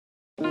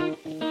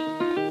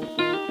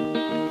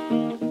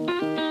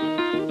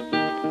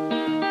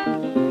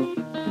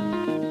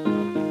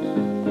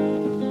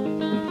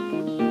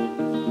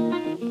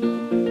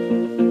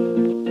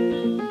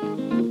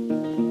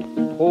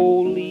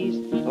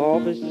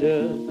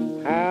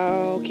loser,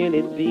 how can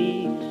it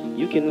be?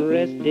 You can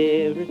rest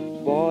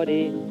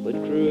everybody but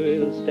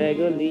cruel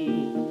Stagger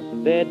Lee,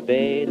 that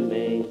bad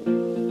man,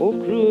 oh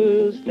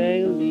cruel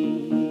Stagger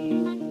Lee.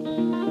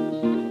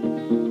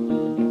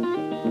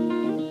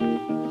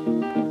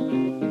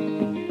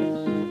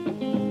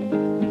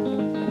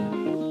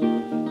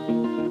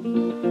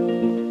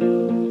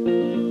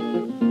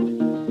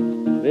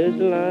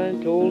 Mr.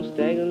 Lion told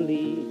Stagger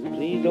Lee,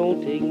 please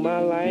don't take my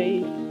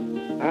life.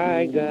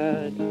 I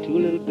got two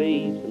little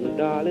babes and a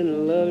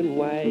darling loving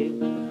wife,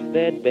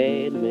 that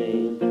bad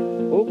man,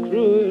 oh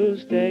cruel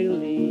Stagger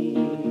Lee.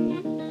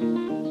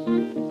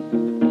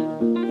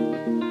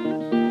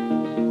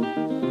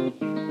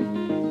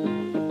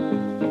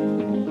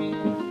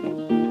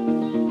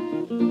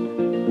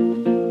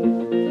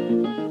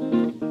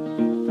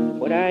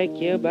 What I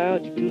care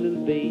about your two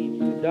little babes,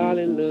 your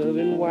darling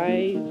loving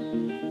wife.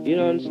 You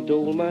done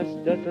stole my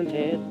Stetson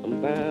hat,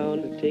 I'm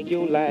bound to take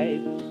your life,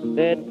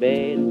 that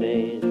bad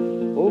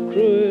man, oh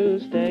cruel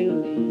Stagger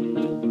Lee.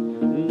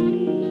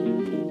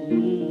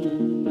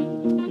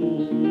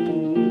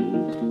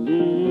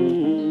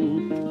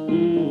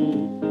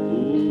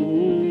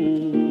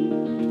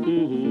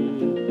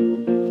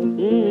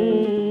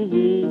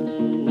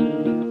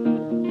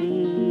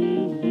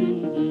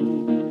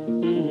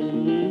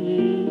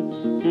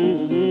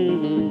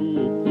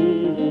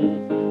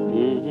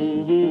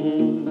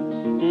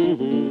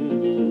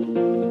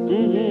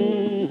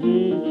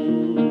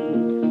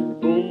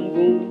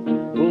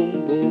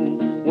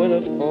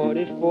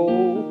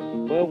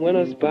 When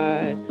a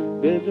spy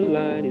builds a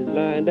line, he's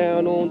lying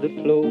down on the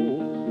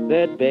floor,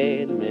 that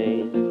bad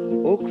man,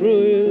 oh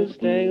cruel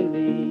Stagger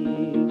Lee.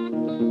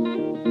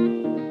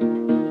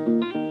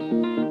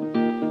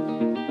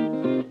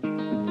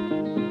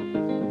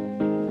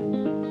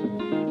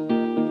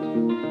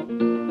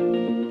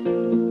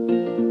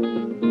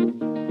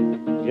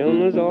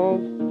 Gentlemen's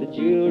off the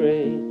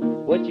jury,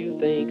 what you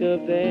think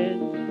of that?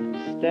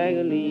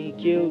 Stagger Lee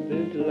killed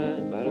this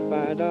line by the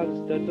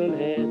 $5 Stetson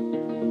hat,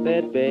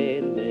 that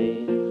bad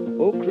man,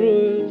 oh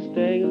cruel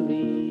Stagger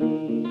Lee.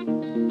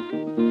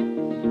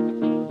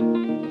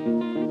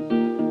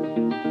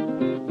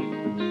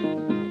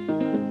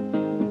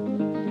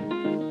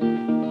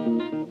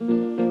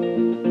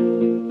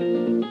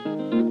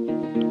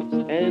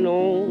 Standing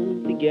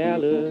on the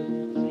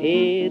gallows,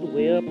 head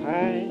way up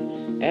high,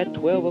 at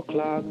 12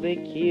 o'clock they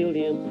killed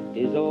him,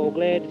 is all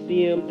glad to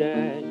see him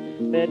die,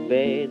 that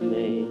bad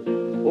man,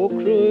 oh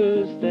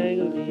cruel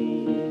Stagger Lee.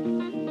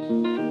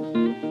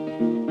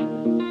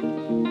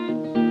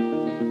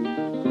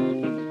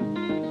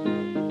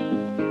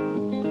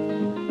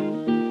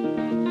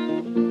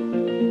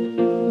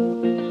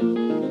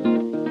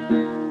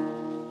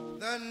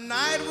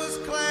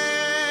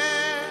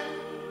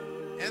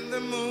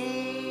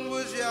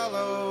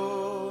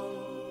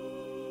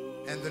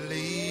 And the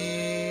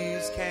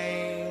leaves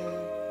came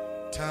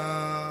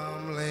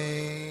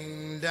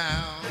tumbling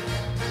down.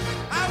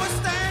 I was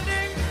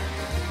standing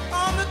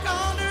on the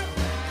corner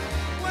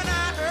when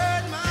I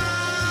heard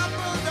my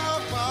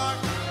bulldog bark.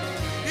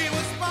 He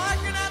was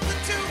barking at the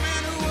two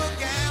men who were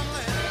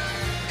gambling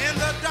in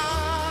the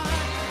dark.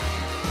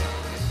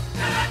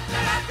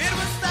 It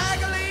was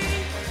Stagger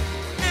Lee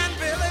and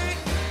Billy,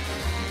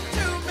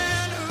 two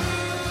men who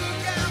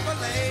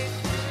gamble late.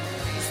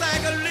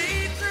 Stagger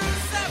Lee threw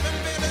 7,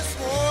 Billy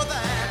swore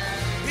that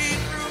he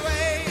threw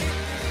 8.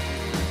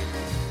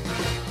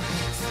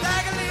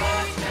 Stagger Lee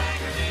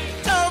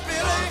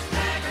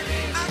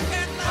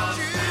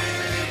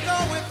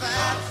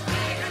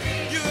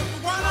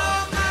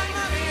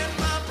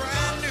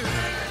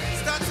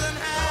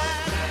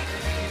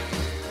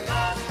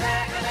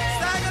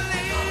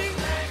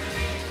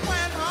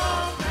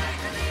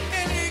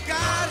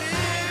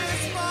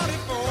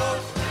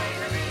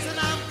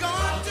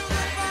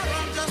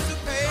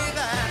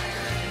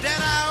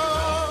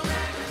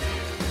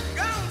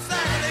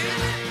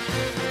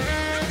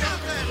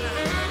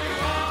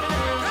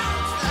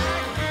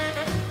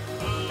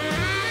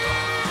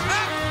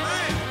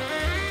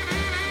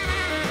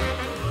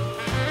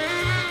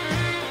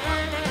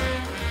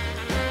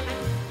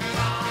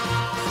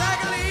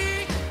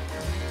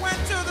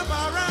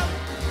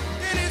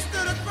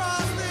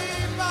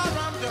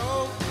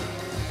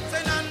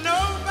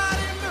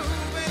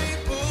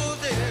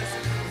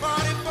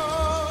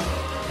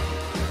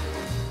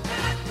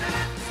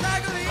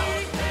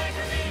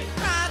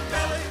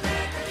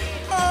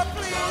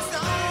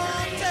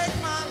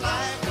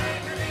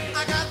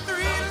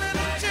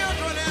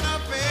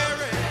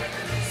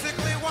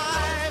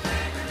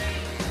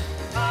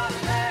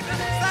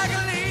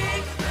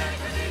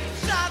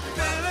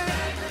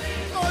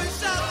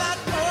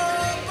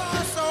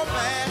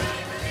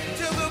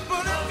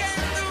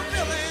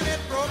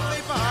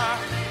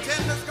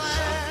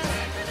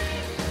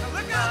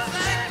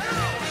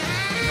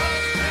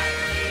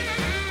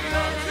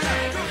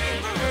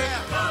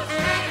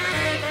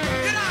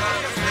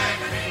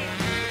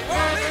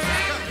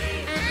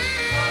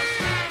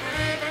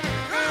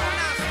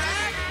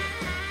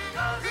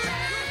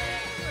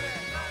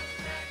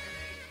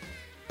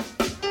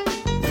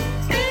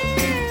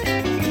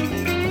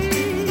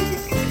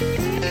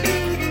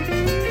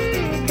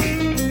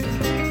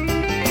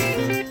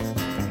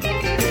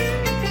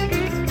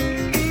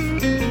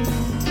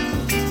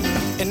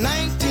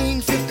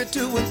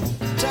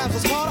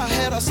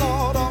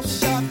sawed-off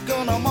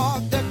shotgun, a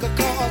Mark Decker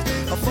cars,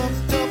 a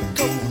fucked-up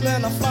coat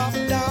and a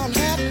flop-down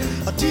hat,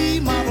 a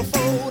T-model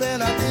Ford,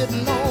 and I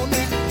didn't own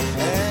that.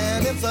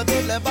 And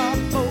incidentally, about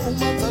 4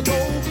 months ago,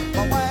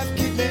 my wife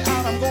kicked me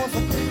out. I'm going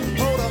from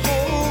hole to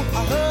hole.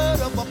 I heard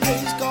of a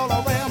place called a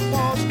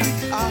Rampart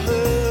Street. I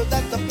heard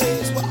that's the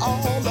place where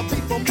all the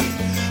people meet.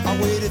 I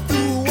waded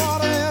through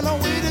water and I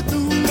waded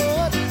through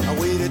mud. I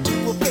waded to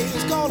a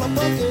place called a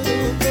bucket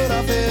of blood.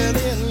 I fell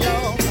in,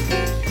 y'all.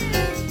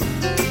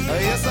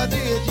 Yes, I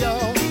did,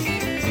 y'all.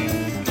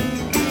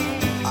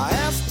 I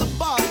asked the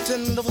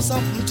bartender for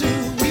something to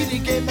eat. He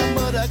gave me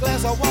but a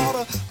glass of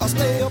water, a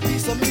stale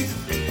piece of meat.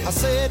 I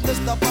said,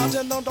 Mr.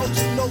 Bartender, don't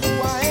you know who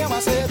I am? I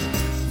said,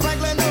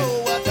 frankly, no,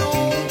 I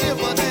don't give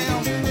a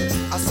damn.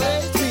 I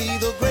said, it's me,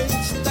 the great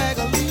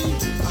Stagger Lee.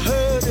 I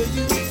heard of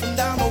you from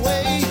down the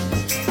way,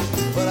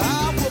 but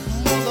I whip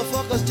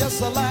motherfuckers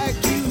just like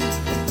you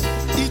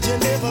each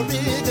and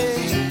every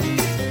day.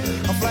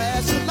 A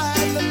flash of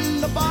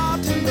lightning, the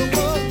bartender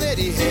was dead.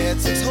 He had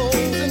 6 holes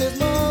in his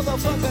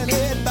motherfucking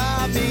head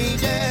by me,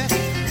 yeah.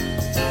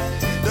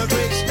 The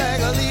great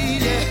Stagger Lee,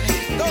 yeah.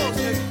 Those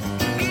niggas.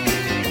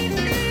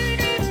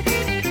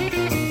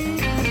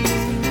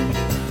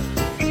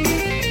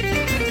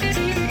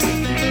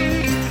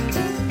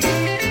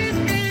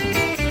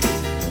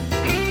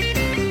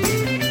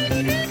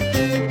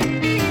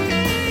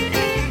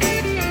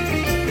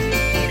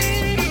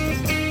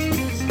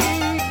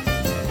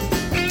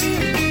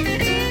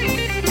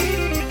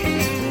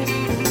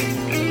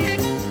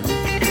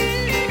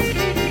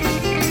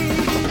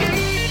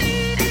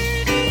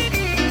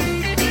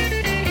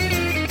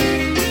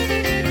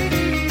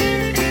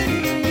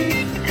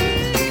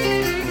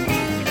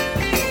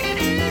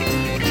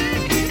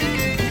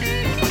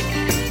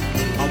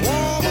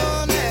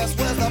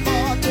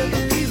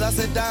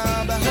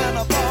 Down behind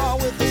a bar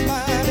with his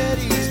mind at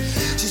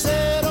ease. She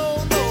said,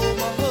 oh no,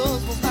 my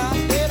husband's not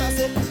dead. I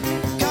said,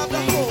 count the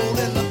hole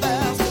in the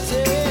bastard's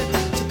head.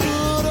 She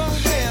put her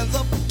hands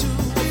up to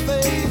her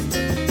face,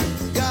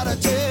 got a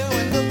chair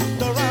and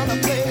looked around the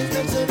place.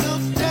 Then she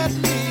looked at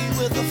me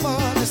with a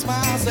funny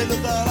smile. Said,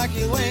 look like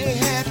you ain't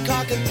had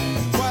cock in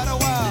quite a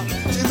while.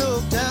 She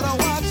looked at her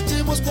watch,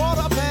 it was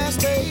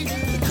 8:15.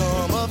 To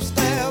come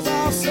upstairs,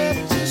 I'll set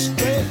you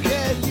straight.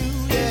 Yeah, you,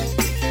 yeah,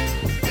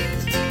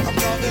 I'm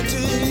talking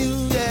to you,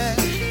 yeah.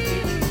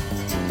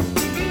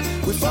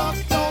 We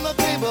fucked on the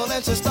table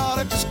and she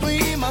started to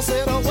scream. I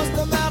said, oh, what's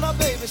the matter,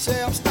 baby?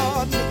 Say, I'm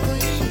starting to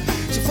cream.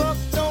 She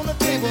fucked on the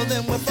table,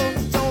 then we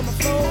fucked on the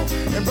floor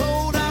and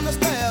rolled down the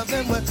stairs,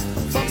 then we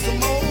fucked some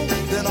more.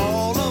 Then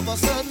all of a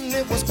sudden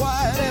it was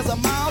quiet as a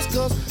mouse,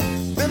 cause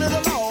Benny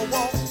the Law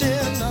walked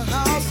in the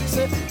house. He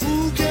said,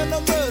 who can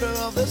the murder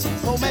of this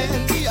old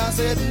man be? I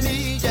said,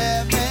 me,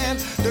 yeah, man,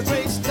 the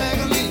great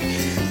Stagger Lee.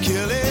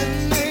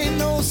 Killing ain't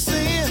no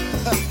sin,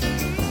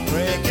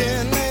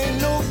 breaking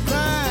ain't no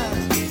crime,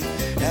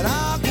 and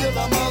I'll kill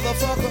a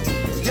motherfucker,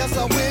 yes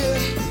I will,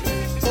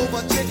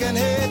 over chicken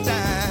head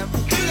time.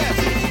 Do that.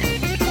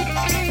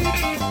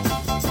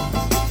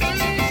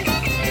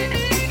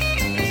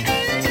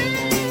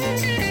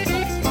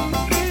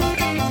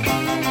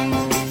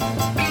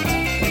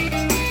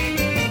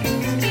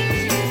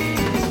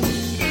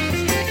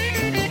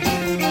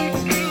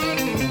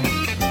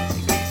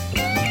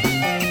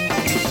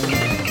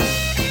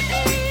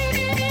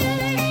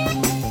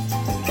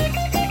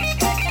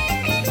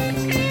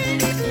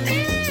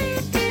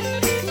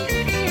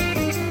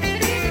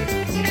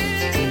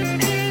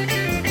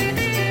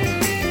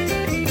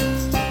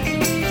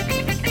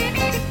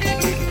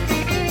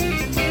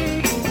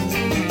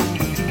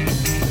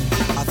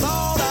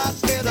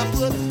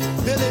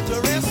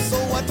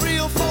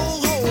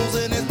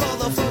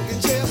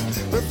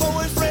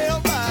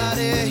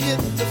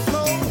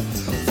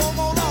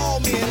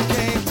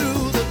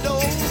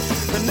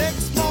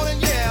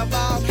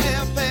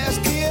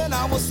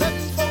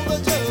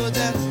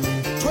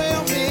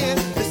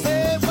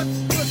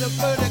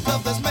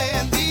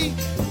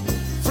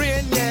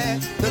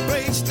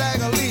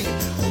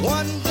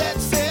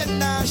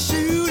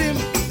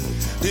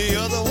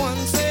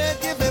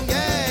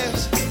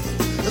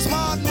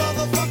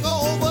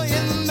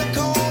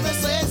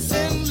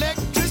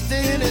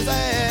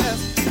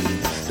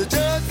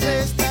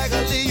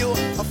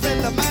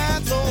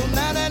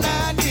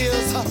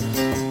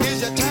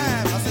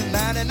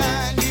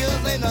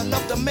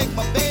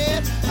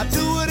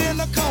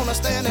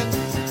 Standing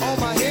on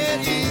my head,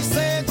 he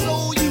said,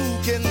 so you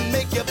can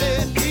make your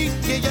bed deep.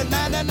 Give you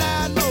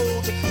 99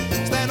 modes.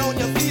 Stand on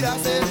your feet, I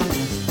said,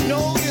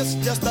 no, it's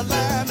just a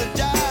line to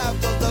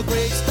jive. Cause the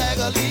great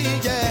Stagger Lee,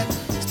 yeah,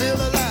 still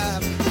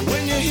alive.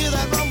 When you hear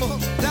that rumble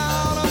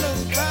down on the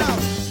ground,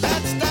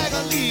 that's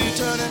Stagger Lee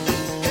turning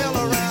hell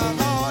around.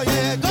 Oh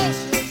yeah, go!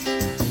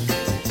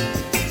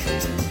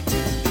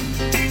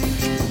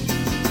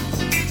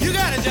 You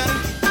got it, Johnny.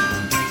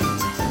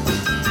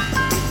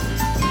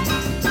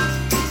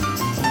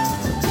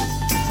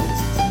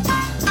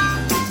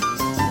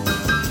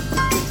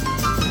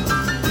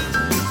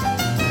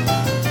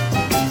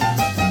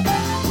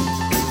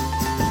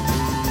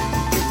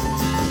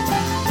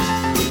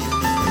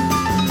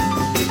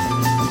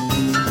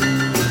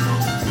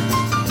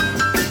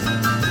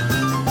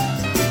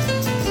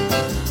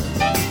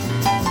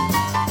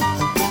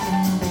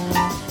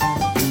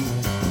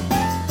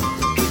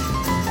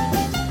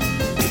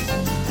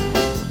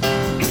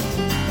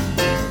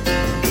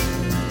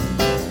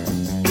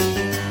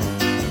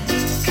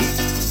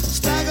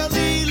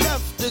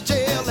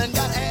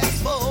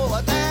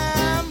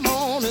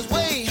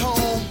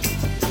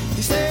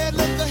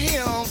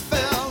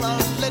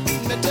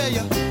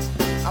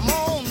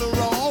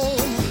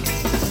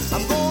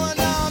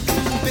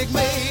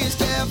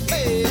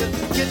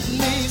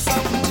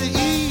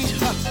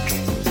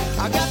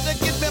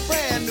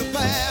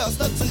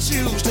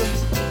 shoes to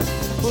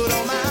put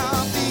on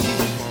my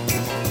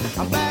feet.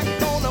 I'm back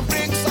on the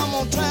bricks, I'm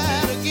gonna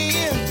try it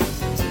again.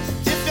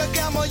 If you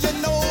gamble, you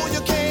know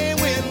you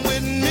can't win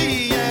with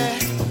me, yeah.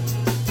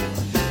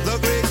 The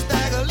great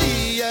Stagger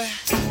Lee, yeah.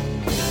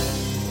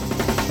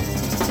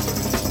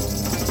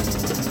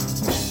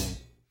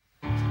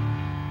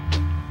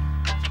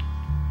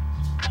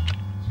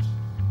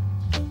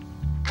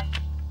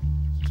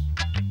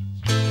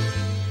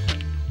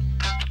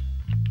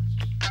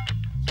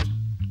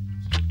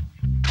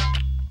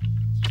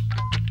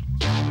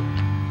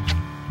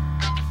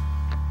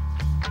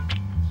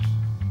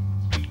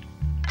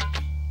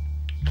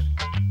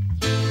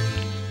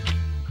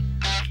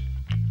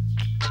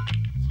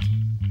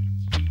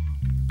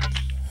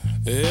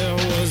 It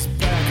was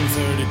back in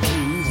 32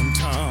 when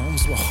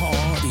times were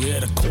hard. He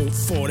had a Colt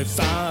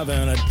 45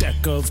 and a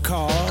deck of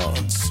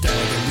cards.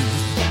 Stagger Lee.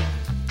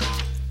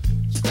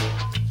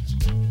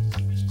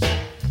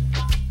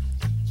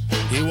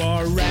 He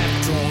wore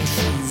rack-drawn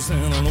shoes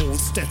and an old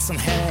Stetson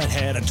hat.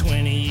 Had a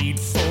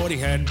 2840,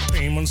 had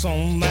payments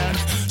on that.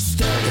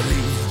 Stagger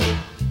Lee.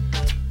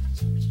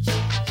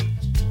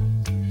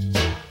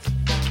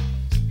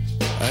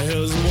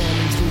 His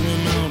woman threw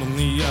him out on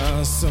the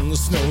ice and the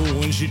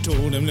snow, and she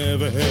told him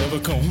never ever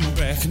come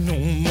back no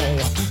more.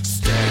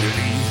 Stagger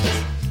Lee.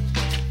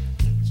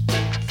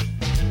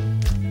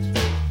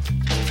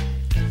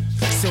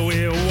 So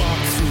he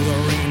walked through the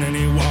rain and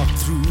he walked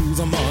through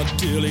the mud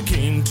till he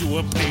came to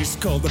a place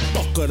called the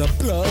Bucket of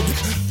Blood.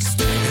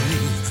 Stagger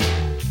Lee.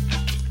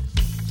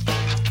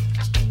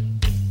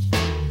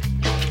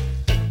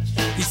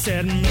 He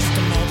said,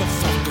 Mr.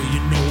 Motherfucker,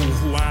 you know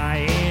who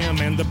I am.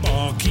 And the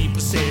barkeeper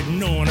said,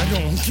 no, and I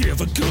don't give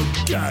a good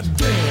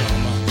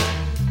goddamn.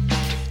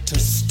 To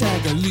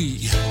Stagger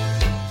Lee.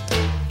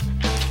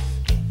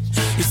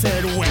 He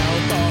said, well,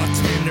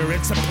 bartender,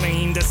 it's a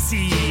plain to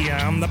see.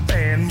 I'm the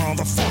bad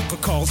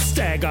motherfucker called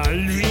Stagger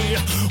Lee.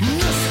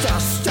 Mr.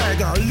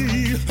 Stagger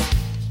Lee.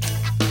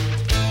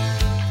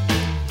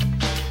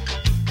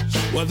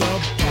 Well, the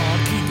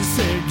barkeeper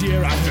said,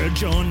 yeah, I heard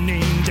your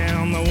name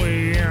down the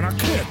way, and I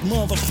kick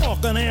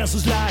motherfucking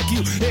asses like you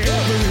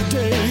every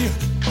day,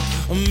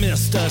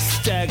 Mr.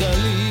 Stagger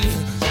Lee.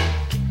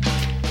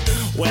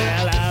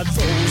 Well,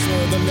 those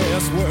were the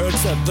last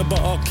words that the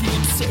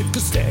barkeep said,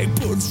 'cause Stag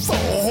put 4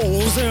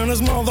 holes in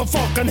his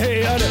motherfucking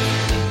head.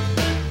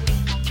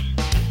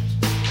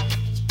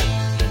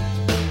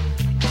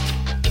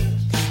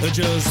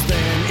 Just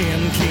then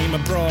in came a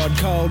broad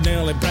called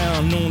Nellie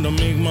Brown, known to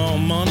make more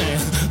money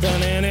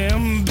than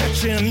any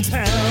bitch in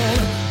town.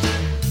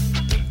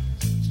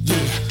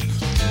 Yeah.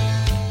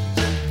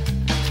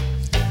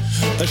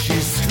 She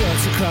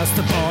struts across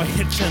the bar,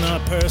 hitching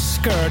up her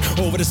skirt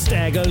over to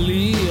Stagger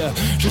Lee.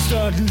 She's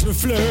starting to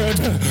flirt.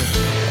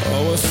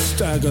 Oh,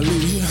 Stagger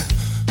Lee.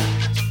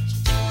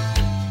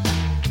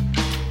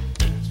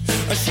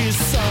 She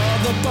saw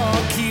the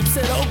barkeep,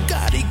 said, oh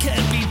God, he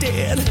can't be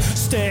dead.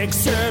 Stag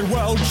said,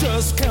 well,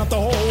 just count the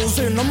holes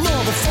in the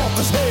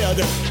motherfucker's head.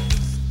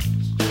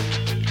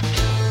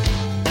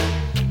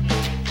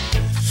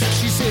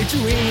 She said,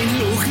 you ain't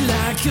look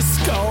like you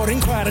scored in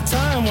quite a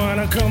time. When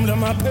I come to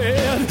my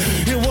bed,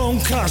 it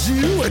won't cost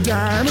you a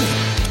dime,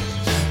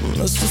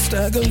 Mr.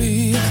 Stagger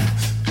Lee.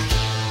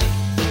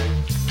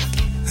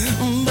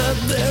 But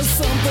there's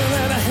something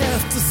that I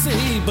have to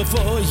say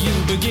before you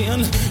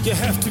begin. You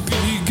have to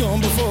be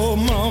gone before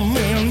my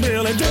man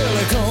Billy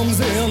Dilly comes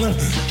in,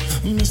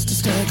 Mr.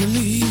 Stagger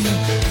Lee.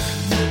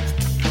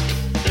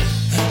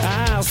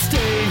 I'll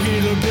stay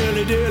here till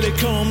Billy Dilly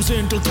comes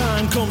in, till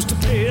time comes to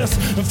pass.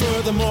 And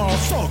furthermore, I'll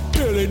fuck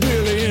Billy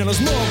Dilly in his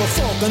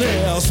motherfucking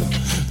ass,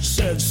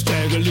 said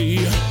Stagger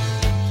Lee.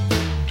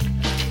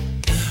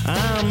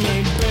 I'm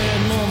a bad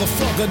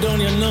motherfucker, don't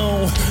you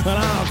know? And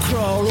I'll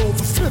crawl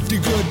over 50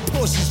 good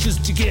pussies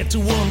just to get to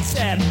one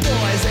fat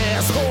boy's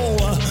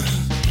asshole,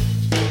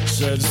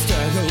 said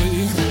Stagger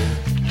Lee.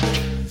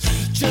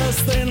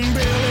 Just then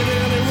Billy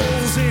Dilly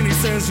rolls in, he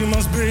says, you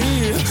must be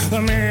the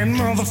man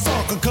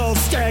motherfucker called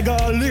Stagger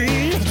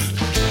Lee.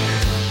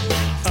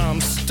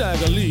 I'm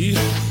Stagger Lee.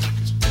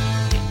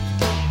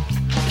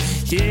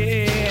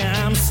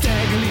 Yeah, I'm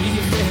Stagger Lee,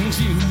 and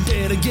you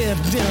better get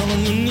down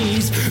on your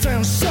knees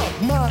and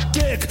suck my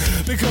dick,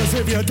 because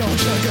if you don't,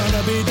 you're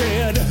gonna be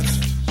dead,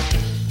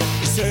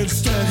 said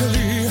Stagger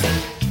Lee.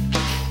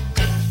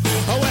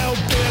 Oh, well,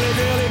 Billy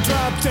Dilly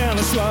dropped down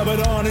and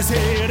slobbered on his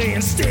head,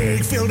 and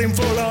Stag filled him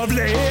full of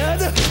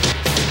lead.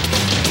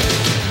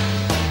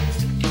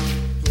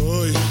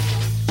 Oh, yeah.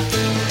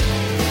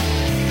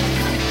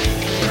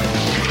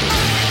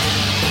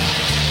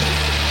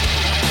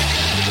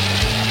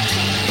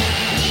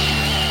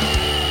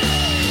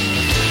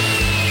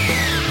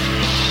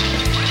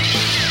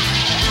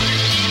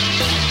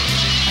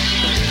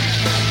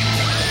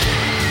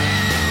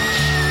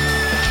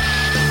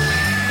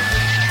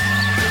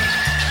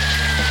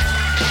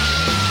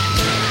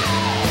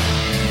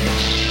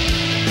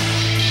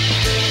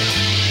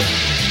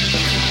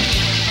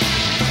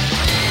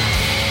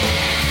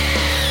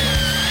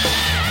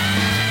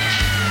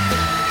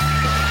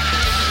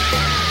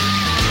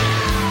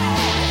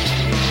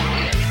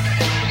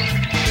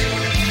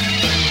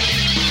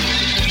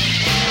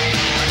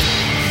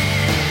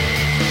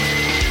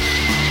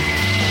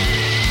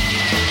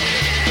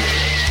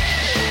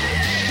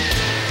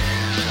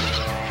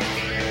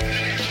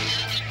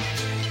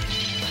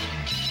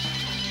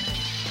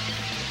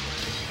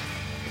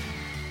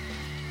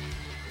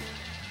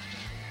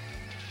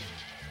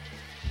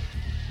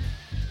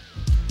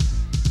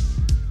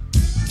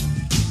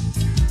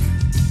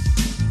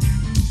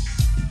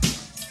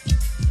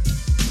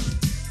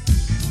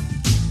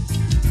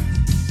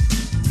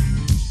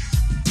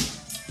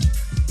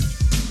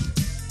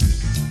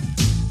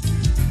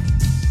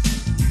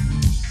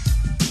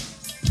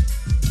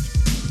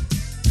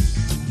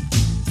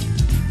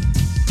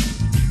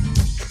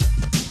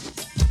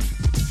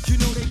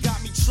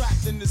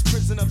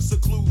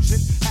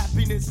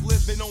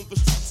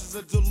 is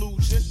a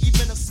delusion.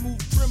 Even a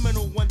smooth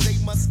criminal one day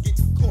must get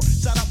caught.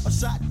 Shot up or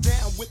shot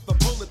down with the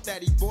bullet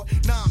that he bought.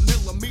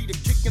 9mm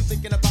kicking,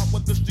 thinking about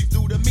what the streets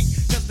do to me.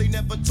 Cause they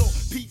never taught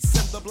peace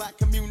in the black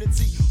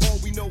community. All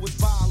we know is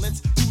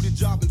violence, do the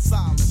job in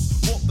silence.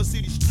 Walk the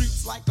city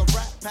streets like a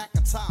rat pack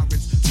of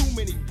tyrants. Too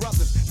many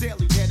brothers,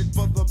 daily headed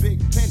for the big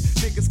pen.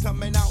 Niggas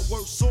coming out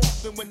worse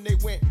off than when they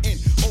went in.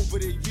 Over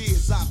the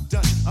years I've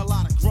done a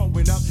lot of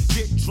growing up.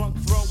 Get drunk,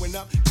 throwing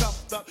up,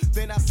 cuffed up.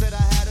 Then I said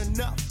I had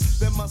enough.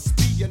 There must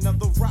be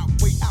another route,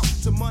 way out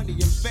to money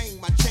and fame.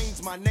 I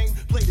changed my name,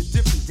 played a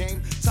different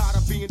game. Tired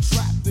of being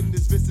trapped in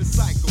this vicious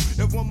cycle.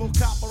 If one more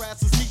cop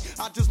harasses me,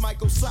 I just might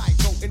go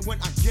psycho. And when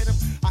I get him,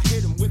 I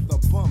hit him with a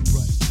bum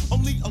rush.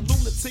 Only a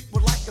lunatic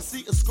would like to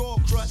see a skull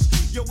crush.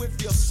 Yo,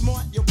 if you're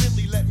smart, you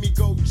really let me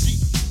go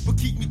G. But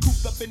keep me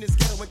cooped up in this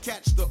ghetto and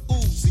catch the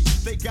Uzi.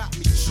 They got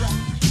me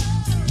trapped.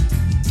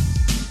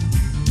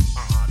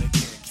 They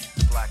can't keep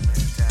the black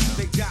man down.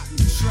 They got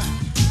me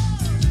trapped.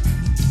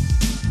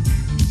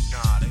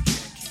 Nah, they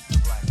can't keep the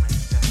black man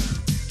down.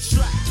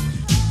 Trapped.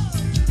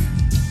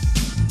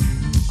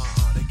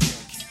 They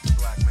can't keep the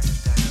black man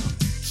down.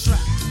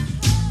 Trapped.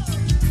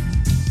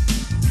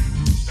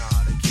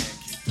 Nah, they can't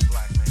keep the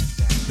black man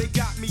down. They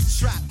got me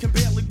trapped. Can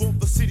barely walk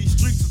the city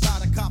streets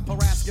without a cop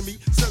harassing me,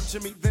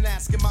 searching me, then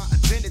asking my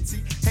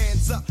identity.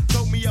 Hands up,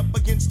 throw me up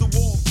against the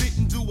wall.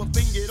 Didn't do a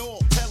thing at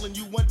all. Telling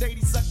you one day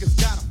these suckers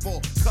gotta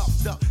fall.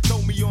 Cuffed up,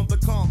 throw me on the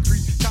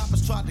concrete.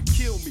 Coppers tried to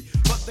kill me,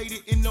 but they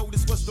didn't know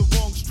this was the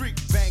wrong street.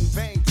 Bang,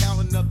 bang,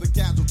 count another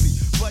casualty.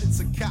 But it's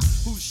a cop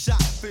who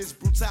shot for his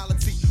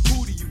brutality.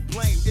 Who do you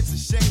blame? It's a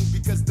shame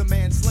because the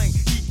man's slain.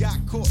 He got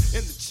caught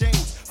in the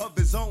chains of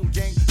his own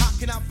gang. How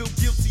can I feel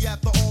guilty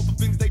after all the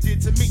things they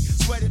did to me?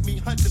 Sweated me,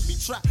 hunted me,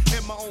 trapped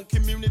in my own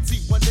community.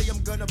 One day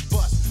I'm gonna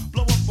bust,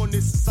 blow up on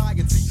this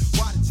society.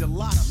 Why did you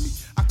lie to me?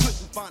 I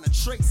couldn't find a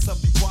trace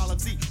of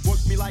equality.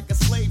 Worked me like a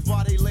slave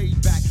while they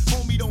laid back.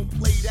 Homie, don't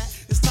play that.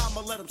 It's time to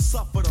let them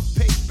suffer the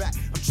payback.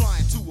 I'm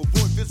trying to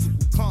avoid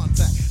physical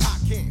contact. I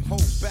can't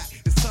hold back.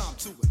 It's time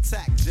to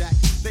attack, Jack.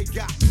 They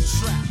got me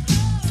trapped.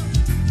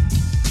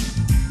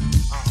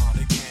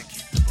 They can't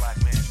keep the black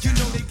man down. You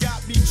know they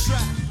got me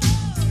trapped.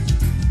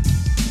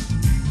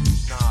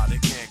 Nah, they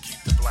can't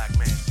keep the black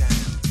man down.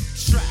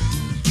 Trapped.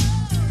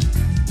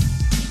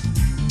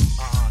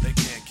 They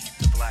can't keep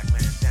the black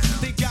man down.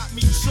 They got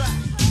me trapped.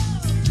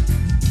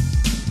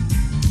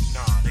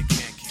 Nah, they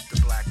can't keep the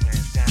black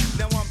man down.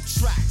 Now I'm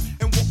trapped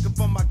and walking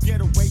from my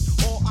getaway.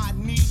 All I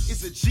need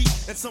is a G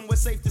and somewhere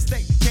safe to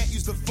stay. Can't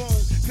use the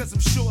phone, cause I'm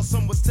sure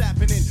someone's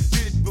tapping in.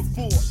 Did it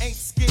before, ain't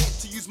scared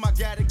to use my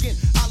gat again.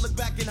 I look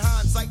back in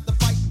hindsight, the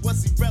fight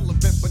was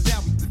irrelevant, but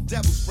now he's the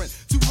devil's friend.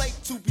 Too late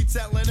to be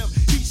telling him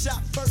he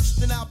shot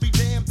first, and I'll be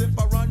damned if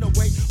I run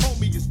away.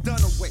 Homie is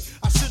done away.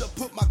 I should have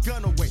put my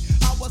gun away.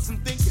 I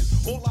wasn't thinking,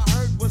 all I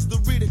heard was the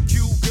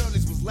ridicule.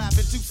 Girlies was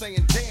laughing too,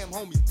 saying, damn,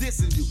 homie,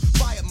 dissing you.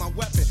 Fired my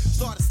weapon,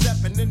 started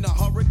stepping in the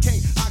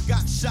hurricane. I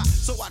got shot,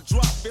 so I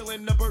dropped,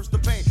 feeling the burst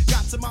of pain.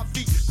 Got to my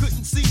feet,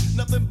 couldn't see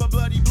nothing but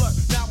bloody blood.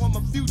 Now I'm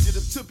a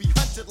fugitive to be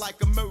hunted like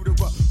a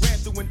murderer. Ran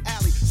through an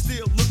alley,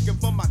 still looking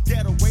for my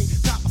getaway.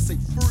 Cop, I say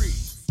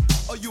freeze,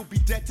 or you'll be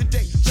dead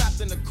today.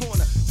 Trapped in the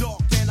corner,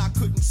 dark and I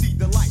couldn't see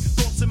the light.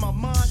 Thoughts in my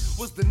mind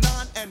was the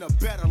 9 and a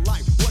better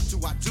life. What do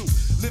I do?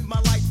 Live my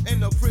life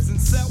in a prison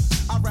cell?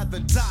 I'd rather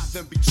die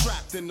than be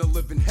trapped in a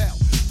living hell.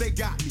 They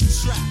got me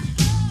trapped.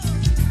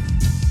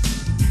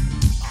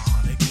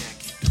 They can't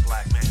keep the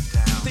black man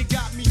down. They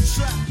got me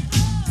trapped.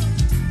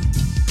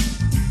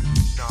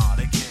 Nah,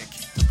 they can't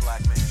keep the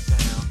black man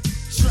down.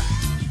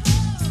 Trapped.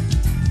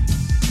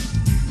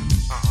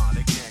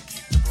 They can't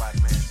keep the black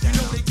man down.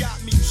 You know they got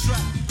me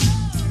trapped.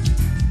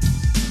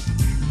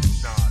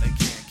 Nah, they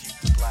can't keep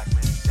the black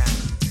man down.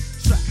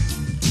 Trapped.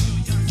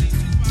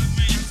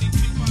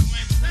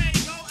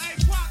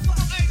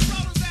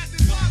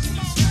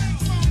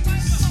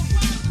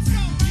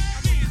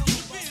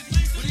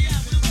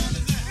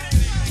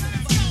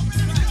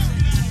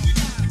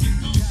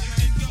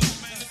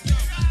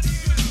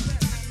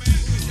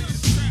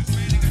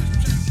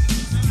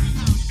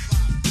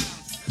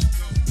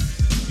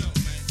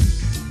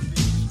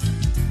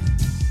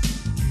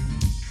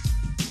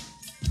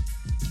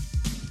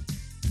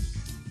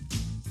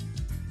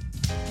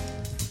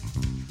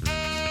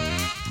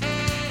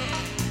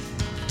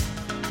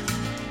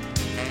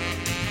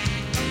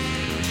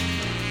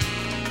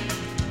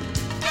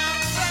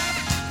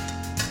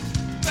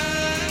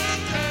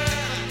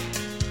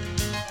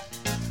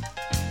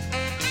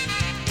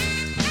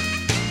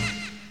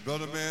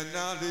 Brother man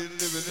now they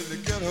living in the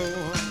ghetto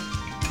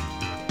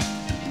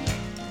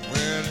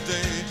where the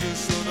danger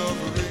sort of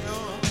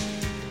real.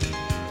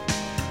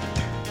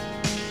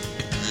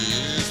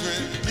 Yes,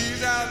 when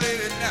he's out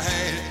late at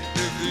night,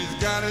 if he's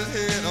got his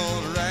head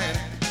all right,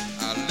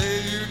 I lay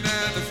you 9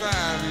 to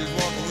 5, he's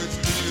walking with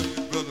steel.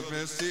 Brother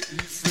man say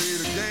he's afraid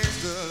of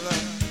gangsters.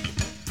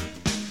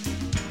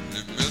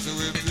 They're messing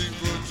with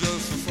people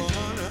just for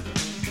fun.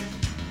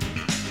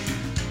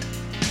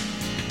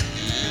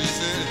 He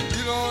said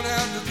you don't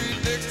have to be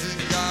next to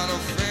you, got a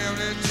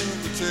family to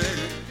protect.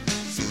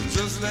 So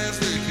just last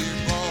week he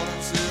bought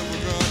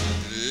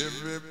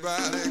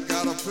Everybody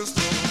got a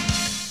pistol.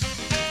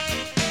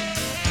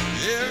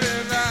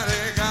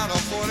 Everybody got a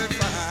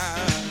 45.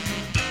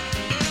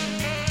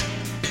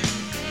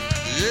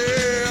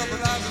 Yeah, but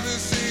I've been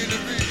seen to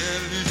be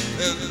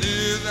at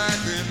least I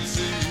can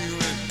see.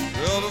 When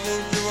the other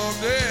folks give up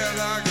theirs,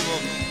 I give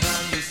up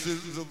mine. This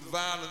is a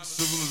violent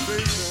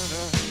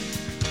civilization.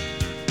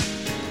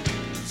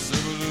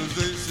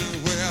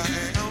 Civilization where I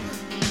am.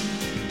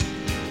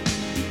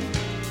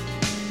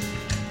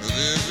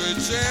 Every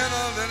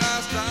channel that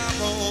I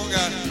stop on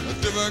got a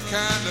different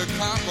kind of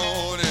cop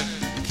on it.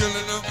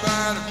 Killing them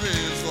by the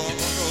millions for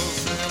Uncle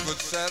Sam,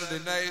 but Saturday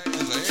night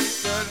is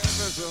ain't that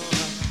special.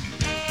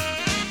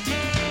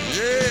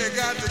 Yeah,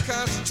 got the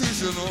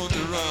Constitution on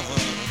the run.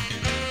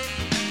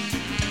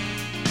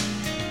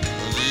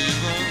 But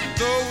even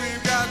though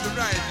we've got the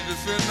right to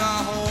defend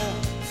our home,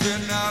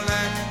 defend our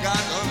land, got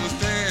to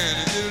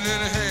understand and get it in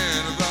the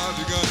hand about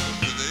the gun.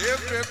 'Cause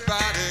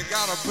everybody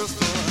got a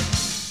pistol.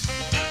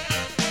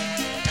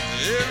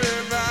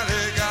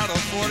 Everybody got a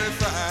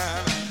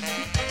 45.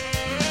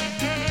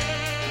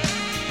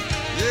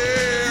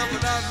 Yeah,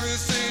 but I've been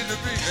seen to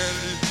be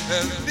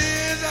as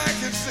near as I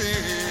can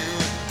see.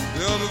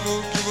 The other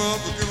folks give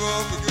up, give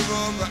up, give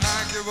up, but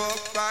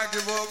I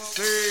give up,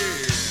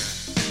 say.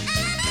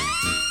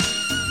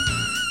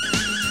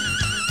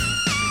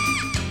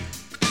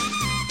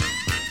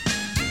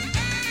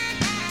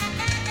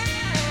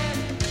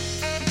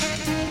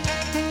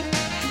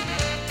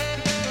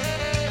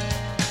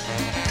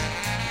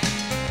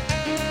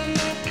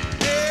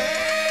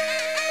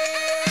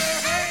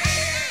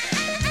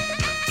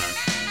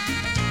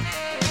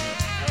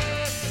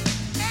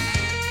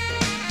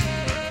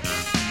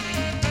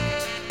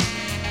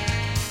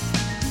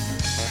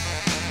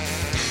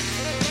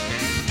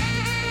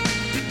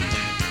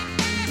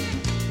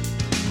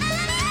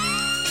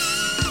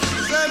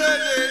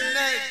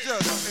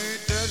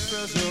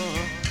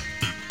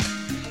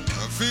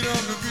 Freedom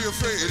to be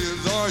afraid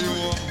is all you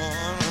want.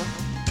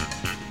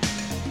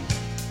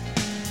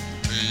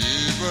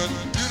 Yeah, but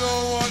you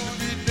don't want to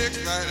be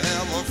next night,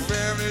 have a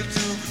family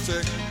to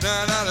protect.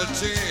 9 out of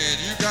 10,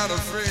 you got a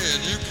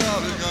friend, you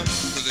call it gun.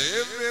 'Cause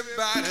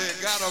everybody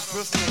got a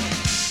pistol.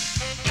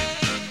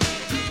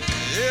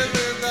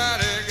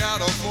 Everybody got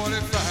a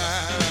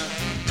 45.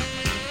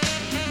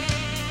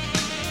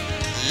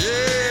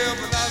 Yeah,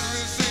 but I've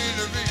been seen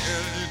to be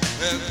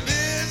as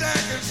near as I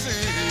can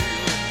see.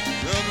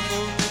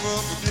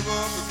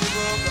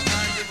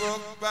 Give up,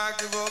 I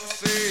give up,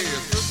 say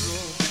it's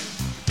pistol.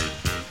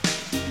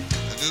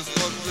 And this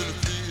one really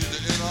please the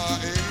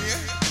NRA.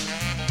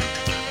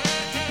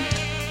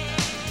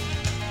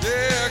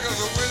 Yeah, 'cause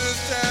when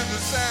it's time to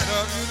sign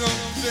up, you know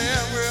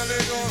damn well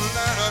they're gonna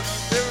line up.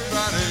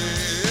 Everybody,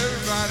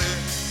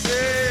 say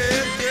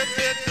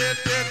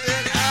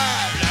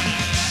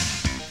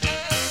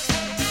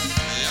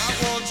I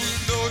want you to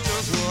know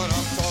just what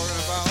I'm talking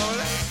about.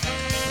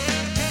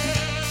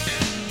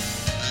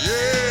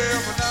 Yeah,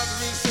 but I've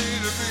been seen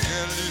to be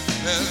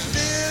as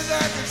near as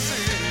I can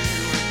see.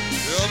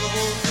 The other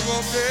folks give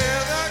up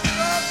theirs, I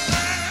give up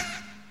mine.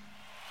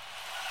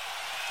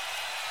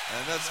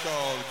 And that's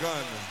called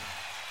gun.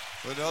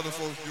 When the other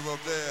folks give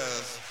up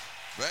theirs,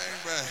 bang,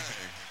 bang,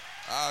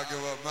 I'll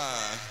give up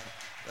mine.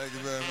 Thank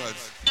you very much.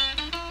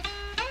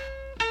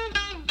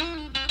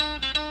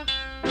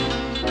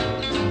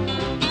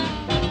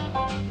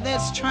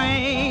 This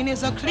train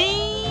is a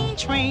clean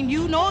train,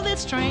 you know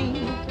this train.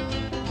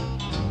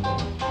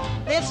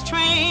 This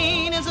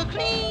train is a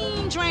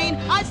clean train,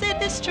 I said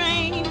this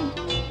train.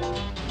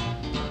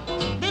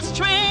 This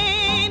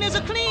train is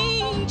a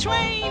clean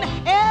train,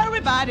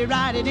 everybody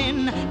ride it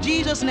in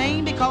Jesus'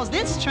 name, because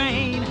this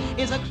train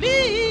is a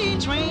clean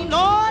train,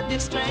 Lord,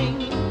 this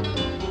train.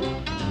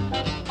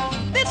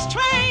 This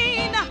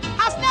train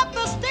has left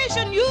the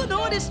station, you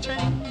know this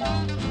train.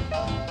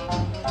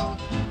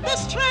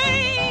 This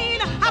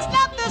train has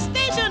left the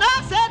station,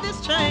 I said this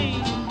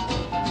train.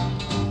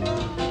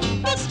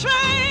 This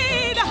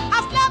train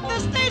has left the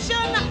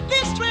station,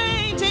 this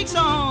train takes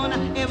on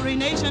every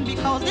nation,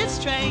 because this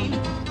train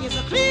is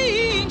a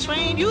clean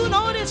train, you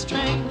know this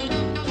train.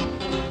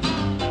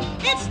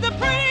 It's the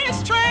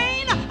prettiest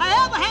train I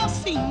ever have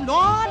seen,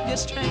 Lord,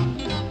 this train.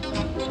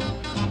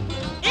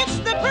 It's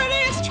the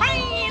prettiest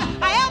train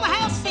I ever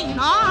have seen,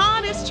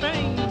 this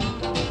train.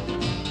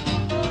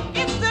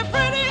 It's the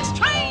prettiest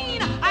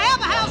train I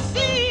ever have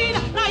seen.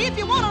 Now if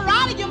you want to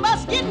ride it, you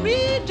must get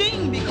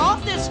redeemed,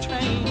 because this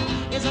train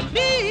is a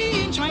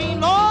clean train,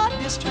 Lord,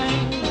 this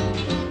train.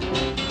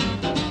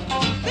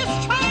 This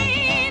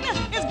train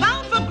is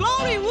bound for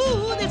glory,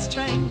 woo, this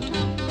train.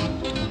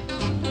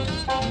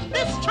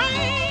 This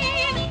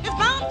train is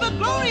bound for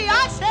glory,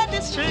 I said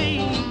this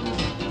train.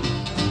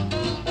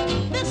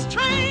 This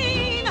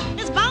train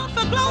is bound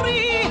for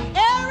glory,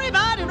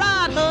 everybody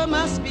ride her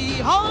must be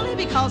holy,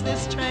 because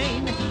this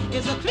train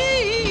is a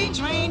clean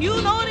train,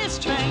 you know this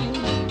train.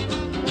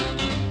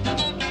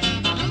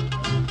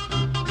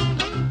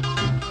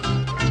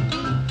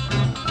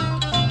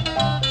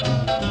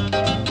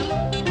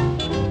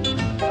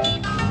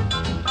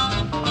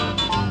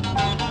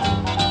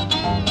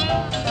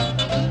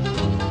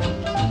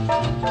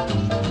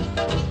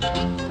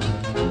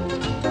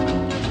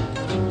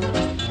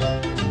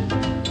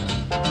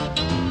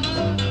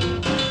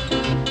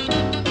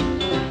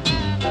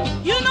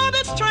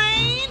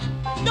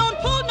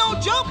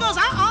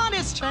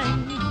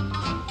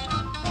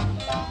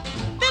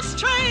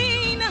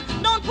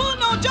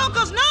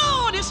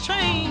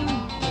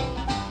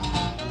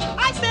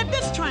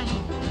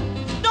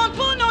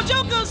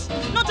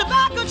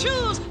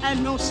 chews,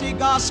 and no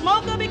cigar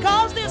smoker,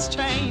 because this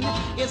train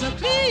is a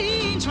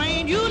clean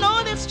train. You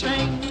know this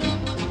train.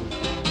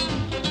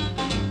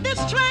 This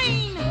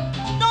train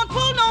don't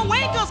pull no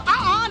winkers.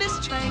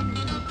 This train.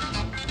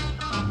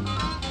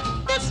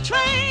 This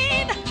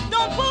train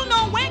don't pull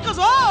no winkers.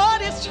 Oh,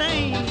 this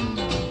train.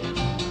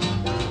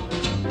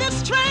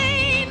 This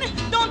train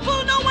don't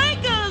pull no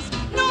winkers.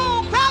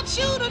 No crowd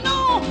shooter,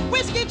 no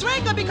whiskey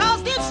drinker,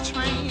 because this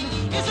train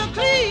is a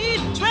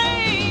clean train.